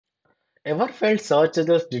Ever felt search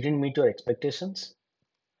results didn't meet your expectations?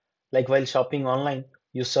 Like while shopping online,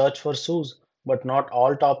 you search for shoes, but not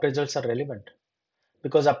all top results are relevant.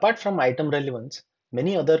 Because apart from item relevance,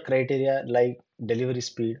 many other criteria like delivery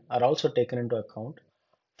speed are also taken into account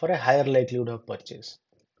for a higher likelihood of purchase.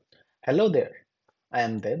 Hello there, I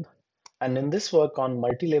am Deb, and in this work on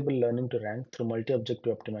multi-label learning to rank through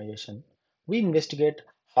multi-objective optimization, we investigate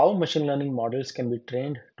how machine learning models can be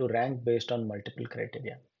trained to rank based on multiple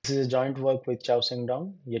criteria. This is a joint work with Chao Seng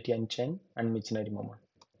Dong, Yetian Chen, and Michinari Momo.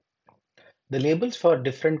 The labels for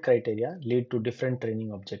different criteria lead to different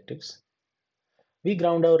training objectives. We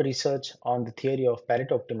ground our research on the theory of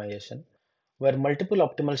Pareto optimization, where multiple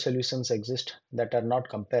optimal solutions exist that are not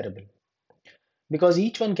comparable, because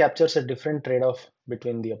each one captures a different trade off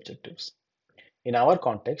between the objectives. In our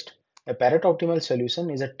context, a Pareto optimal solution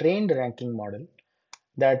is a trained ranking model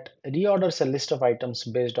that reorders a list of items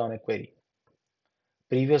based on a query.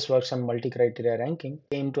 Previous works on multi criteria ranking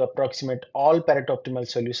aim to approximate all Pareto optimal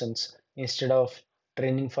solutions instead of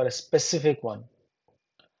training for a specific one.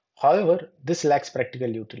 However, this lacks practical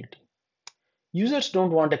utility. Users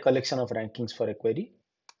don't want a collection of rankings for a query.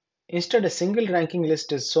 Instead, a single ranking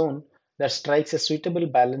list is shown that strikes a suitable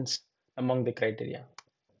balance among the criteria.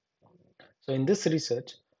 So, in this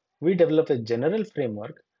research, we develop a general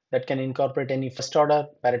framework that can incorporate any first order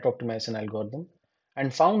Pareto optimization algorithm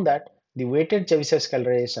and found that the weighted Chebyshev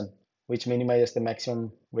scalarization, which minimizes the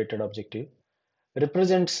maximum weighted objective,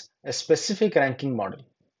 represents a specific ranking model.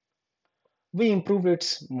 We improved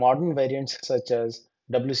its modern variants such as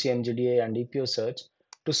WCMGDA and EPO search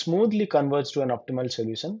to smoothly converge to an optimal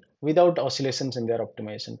solution without oscillations in their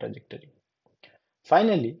optimization trajectory.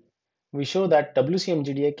 Finally, we show that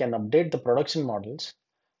WCMGDA can update the production models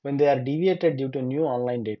when they are deviated due to new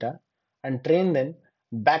online data and train them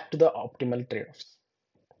back to the optimal trade-offs.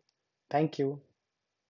 Thank you.